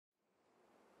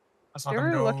I saw You them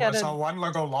ever go. look at I saw it?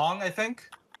 one go long, I think.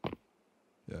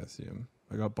 Yeah, I see him.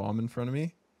 I got bomb in front of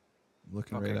me. I'm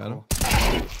looking Okay, right cool.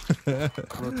 at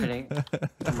him. Rotating.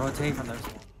 I'm rotating from there.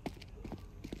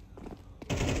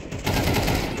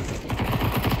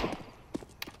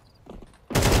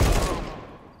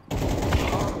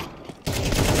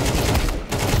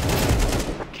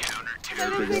 I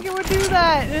didn't think it would do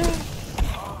that.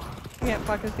 Can't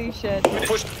fucking see shit.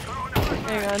 Push.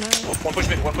 Hang on. One push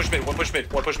mid, one push mid, one push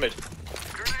mid, one push mid.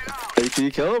 Hey, can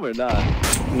you kill him or not?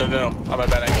 No. I'm at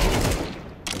bad angle.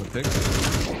 Have a pick.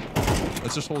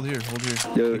 Let's just hold here. Hold here.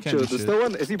 Yo, They can't chill. do There's shit. still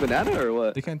one. Is he banana or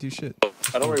what? They can't do shit.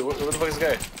 I don't worry. What the fuck is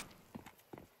this guy?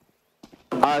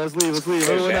 Ah, let's leave. Let's leave.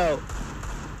 Oh, Everyone shit. out.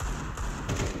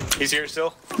 He's here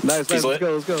still. Nice, He's nice. Let's lit.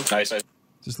 go. Let's go. Nice.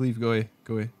 Just leave. Go away.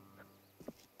 Go away.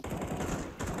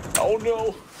 Oh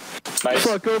no. Nice.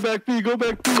 Fuck, go back B. Go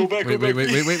back B. Go back.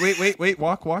 Wait.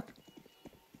 Walk.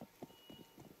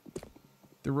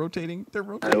 They're rotating. They're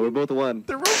rotating. Alright, we're both one.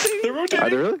 They're rotating. They're rotating. Are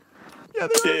they really? Yeah,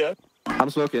 they're Yeah. I'm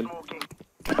smoking.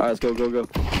 Alright, let's go.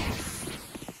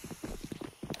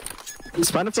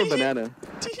 Spine it for banana.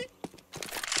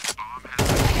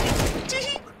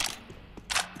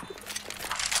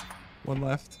 One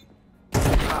left.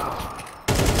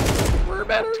 We're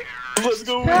better. Let's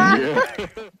go. Yeah.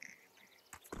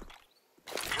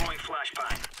 Throwing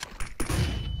flashbang.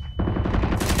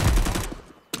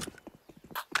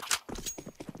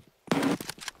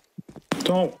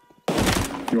 Don't.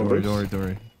 Don't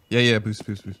worry. Yeah. Boost.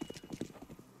 Boost.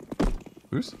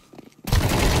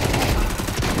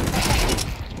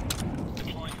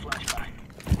 Deploying flashbang.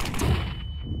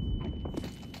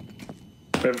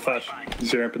 We have a flash.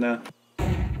 He's here up now.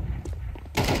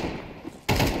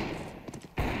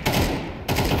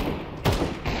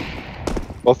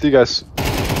 Both of you guys.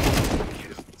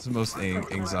 It's the most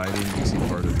anxiety-inducing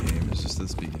part of the game. It's just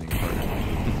this beginning part.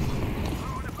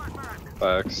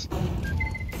 Facts.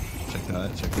 Check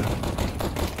that.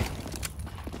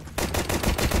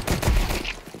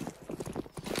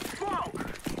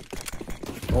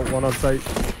 Oh, one on site.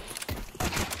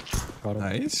 Got him.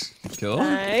 Nice. Good kill.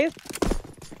 Nice.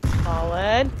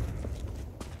 Solid.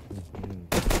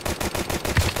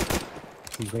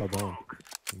 Who's got a bomb?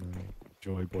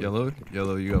 Joy boy.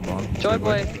 Yellow, you got bomb. Joy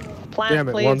boy. Plant, Damn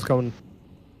it, please. one's coming.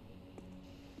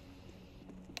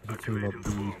 Team up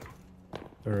B.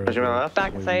 Or, Push him on left?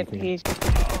 Back side. He's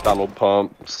Donald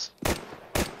pumps.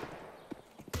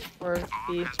 or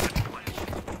B.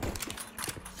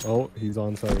 Oh, he's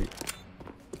on site.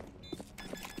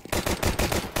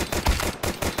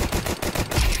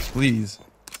 Please.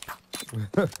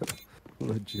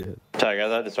 Legit. Tag, I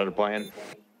thought they started playing.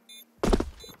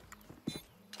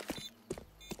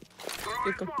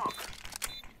 You can-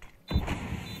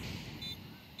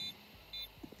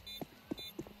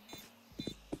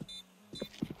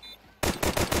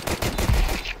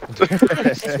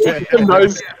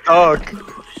 Nice duck.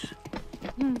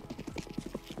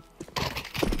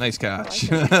 Nice catch.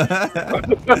 Throwing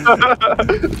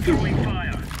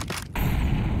fire.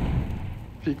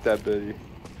 Peek that bitty.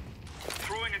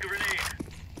 Throwing a grenade.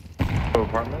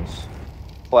 Apartments.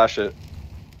 Flash it.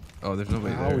 Oh, there's no way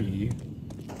there. Howie.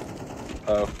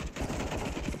 Oh.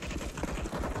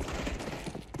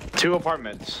 2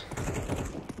 apartments.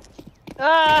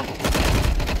 Ah!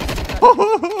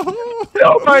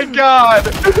 Oh my god!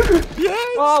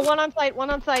 Oh, one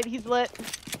on site. He's lit.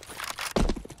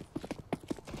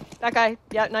 That guy.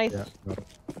 Yeah, nice. Yeah, got him.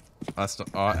 Apps, I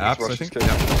Russia's think. kid.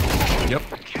 Yep.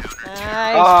 Nice.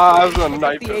 Ah, I was He gonna took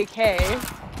knife the him.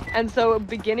 AK. And so,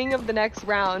 beginning of the next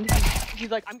round,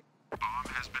 he's like, I'm.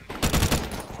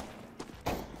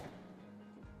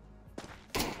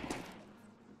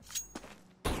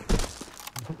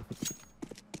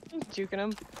 He's juking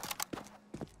him.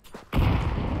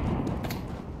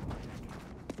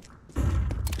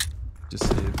 Just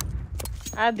save.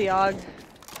 I had the AUG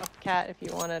of cat if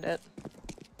you wanted it.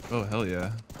 Oh hell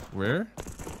yeah. Where?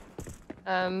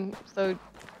 So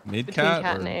Mid between cat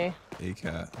cat or and A. A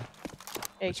cat?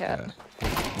 A Which cat.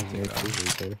 Take that.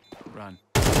 Right there. Run.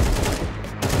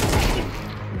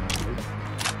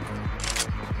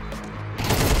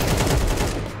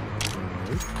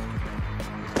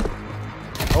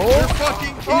 You're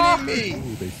fucking kidding me!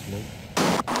 Ooh, they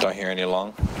smoke. Don't hear any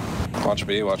long. Watch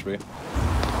B. Yeah,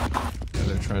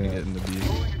 they're trying to get into B.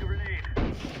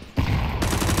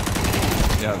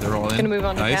 Yeah, they're all in. Gonna move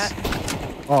on to nice.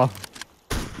 cat. Oh,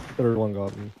 third one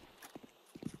got me.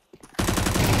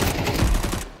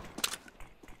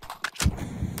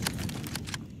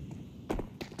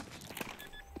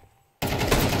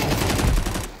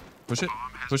 Push it.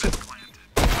 Push it.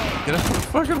 Get out of the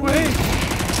fucking way!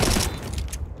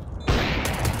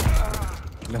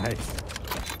 Nice.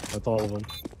 That's all of them.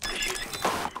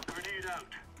 Grenade out.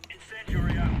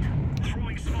 Incendiary out.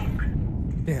 Throwing smoke.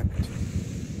 Damn it.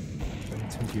 That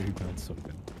incendiary bounce so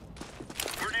good.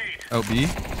 Grenade. Oh, B?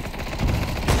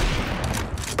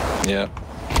 Yeah.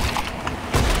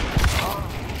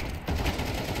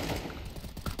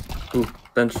 Ooh,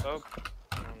 bench.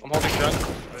 I'm holding shot.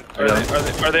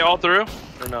 Are they all through?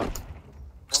 Or no?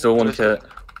 Still one cat.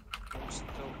 Still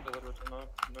pillar with no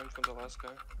from the last guy.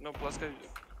 No, last guy.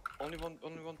 Only one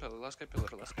pillar. Last guy pillar.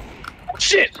 Last guy pillar.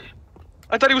 Shit!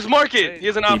 I thought he was market. He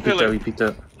has an out pillar. He peeked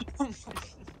out.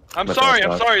 I'm sorry,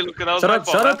 Luca. That was my fault.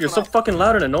 Shut up! You're so fucking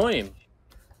loud and annoying.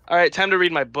 All right, time to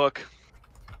read my book.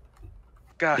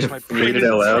 Gosh, my brain is it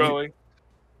out loud.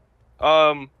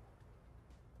 throwing.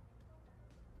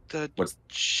 The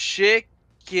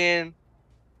chicken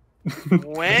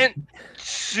went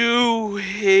to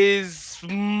his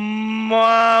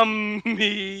mommy.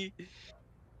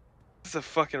 It's a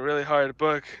fucking really hard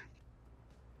book.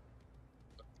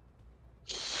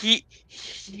 He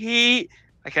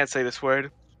I can't say this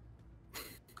word.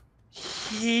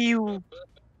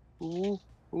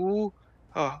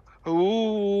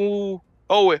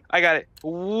 Oh, I got it.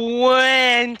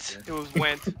 Went. It was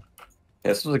went.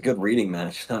 This was a good reading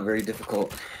match. Not very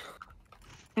difficult.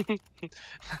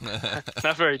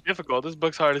 Not very difficult. This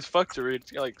book's hard as fuck to read.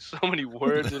 It's got like so many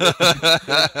words in it.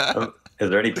 Is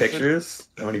there any pictures?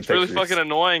 How many It's pictures? really fucking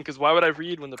annoying because why would I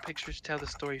read when the pictures tell the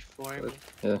story for me?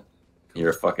 Yeah.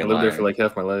 You're a I fucking lived liar. there for like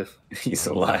half my life. He's a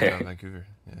Yeah, liar. Vancouver.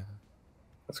 Yeah.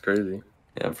 That's crazy.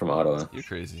 Yeah, I'm from Ottawa. You're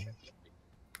crazy.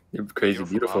 You're crazy You're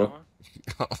from beautiful.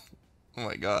 Ottawa? Oh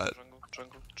my god.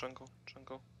 Jungle.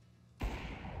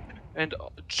 And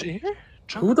chair?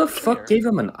 Who the fuck gave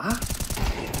him an ah?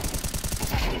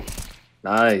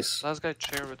 Nice. Last guy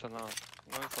chair with an off.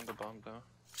 Not from the bomb though.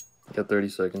 Got 30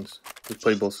 seconds. Let's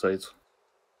play both sides.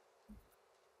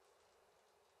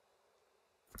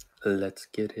 Let's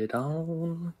get it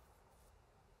on.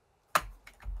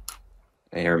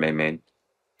 I hear main.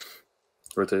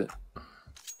 Rotate.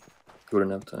 He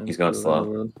wouldn't have time. He's going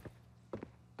slow.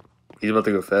 He's about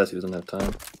to go fast. He doesn't have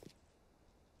time.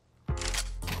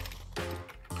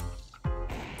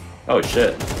 Oh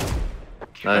shit.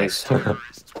 Nice.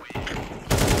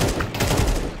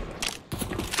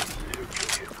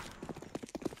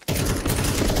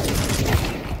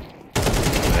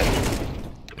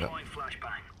 Deploying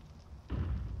flashbang.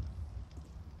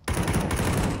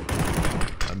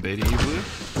 I'm baiting you, Blue.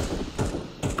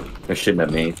 They're shooting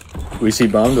at me. We see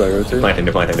bomb. Do I rotate?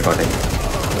 They're planting.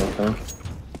 Okay.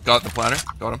 Got the planner.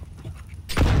 Got him.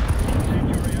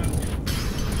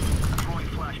 Throwing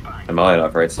flashbang. I'm all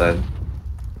off right side.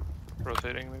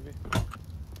 Rotating maybe.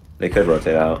 They could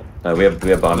rotate out. We have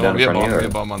bomb No, down we in have front bomb. of We you.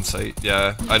 have bomb on site.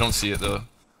 Yeah, I don't see it though.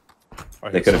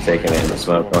 They could have taken it in the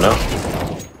smoke. Oh no.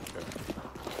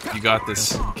 You got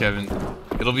this, Kevin.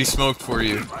 It'll be smoked for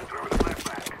you.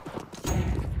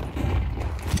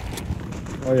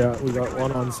 Oh yeah, we got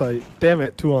one on site. Damn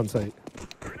it, two on site.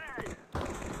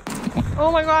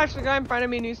 Oh my gosh, the guy in front of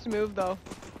me needs to move though.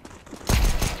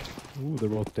 Ooh, they're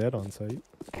both dead on site.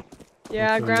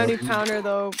 Yeah, That's groundy lucky. pounder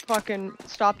though fucking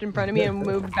stopped in front of me and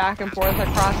moved back and forth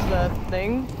across the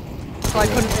thing. So I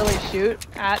couldn't really shoot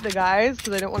at the guys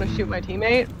because I didn't want to shoot my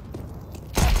teammate.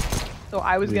 So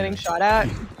I was getting shot at.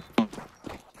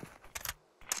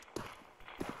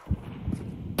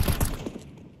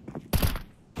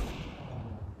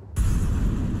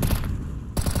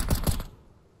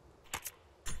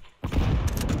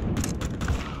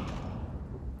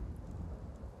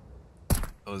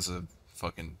 That was a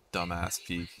fucking dumbass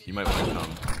peek. You might want to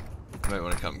come. You might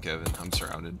want to come, Kevin. I'm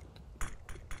surrounded.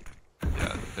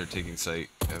 Yeah, they're taking sight,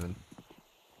 Kevin.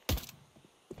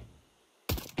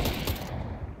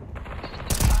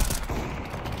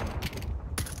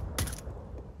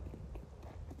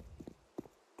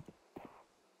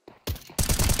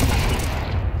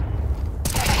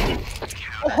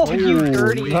 Oh, you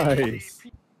dirty. Nice.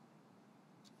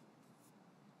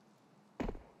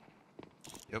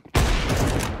 Yep.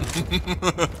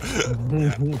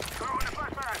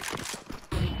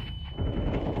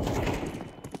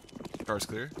 Car's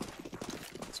clear.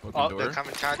 Smoking Oh, door. they're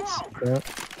coming tons. Yeah.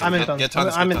 I'm in Get tons.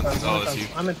 tons, I'm get in tons. tons. Oh, that's you.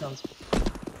 I'm in tons.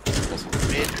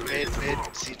 Mid,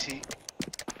 CT.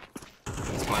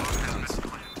 It's blind for tons.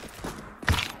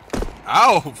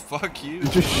 Ow! Fuck you. You're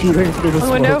just shooting through the On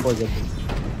smoke window. like a bitch.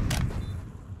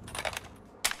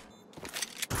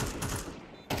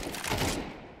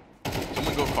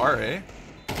 Someone go car, eh?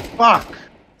 Fuck!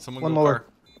 Someone One go lower. car.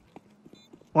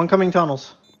 One coming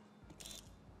tunnels.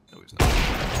 No, he's not.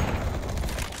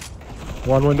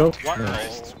 One window. One,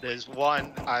 Nice. there's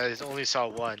one. I only saw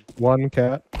one. One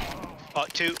cat.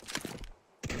 2.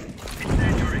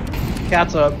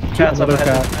 Cat's up. Cat's up. I Another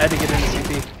cat. had to get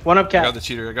into CT. One up I got cat. the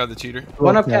cheater. I got the cheater.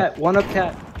 One up cat. One up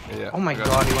cat. Yeah. Oh my I got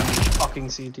god, it. he went fucking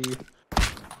CT.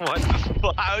 What the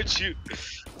fuck? How'd you?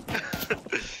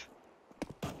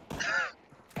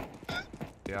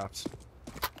 The ops.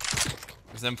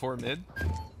 Is M4 mid?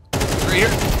 Right here.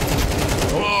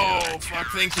 Whoa! Fuck!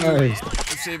 Thank you. Nice.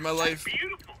 You saved my life.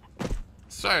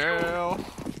 Sail.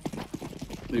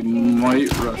 They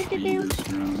might rush me this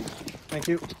round. Thank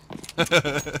you.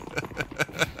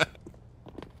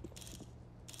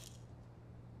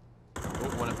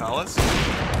 Oh, one in palace.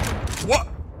 What?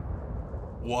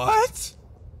 What?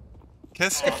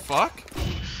 Qu'est-ce que fuck?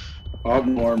 I'll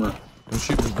have armor. Don't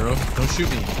shoot me, bro. Don't shoot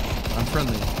me. I'm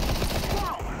friendly.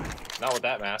 Not with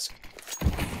that mask.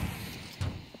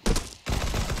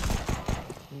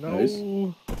 No. Nice.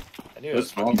 I knew it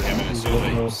was That's fucking fine. him as soon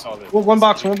as I saw the. One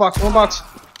box. One box. One box.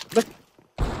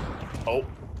 Oh.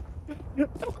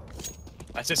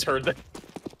 I just heard that.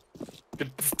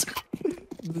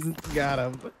 Got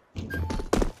him.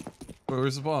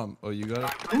 Where's the bomb? Oh, you got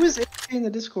it? Who is in the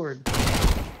Discord?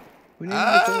 We need to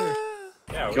get there.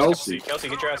 Yeah, where's Kelsey. Kelsey,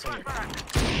 get your ass in here.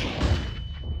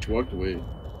 She walked away.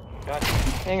 God.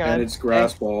 Hang on. And it's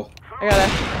grass ball. I gotta.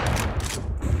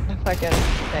 Fucking.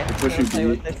 Okay. They're pushing Play B.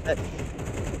 with this shit.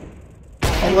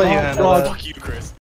 I'll let you handle God. that. Fuck you, Chris.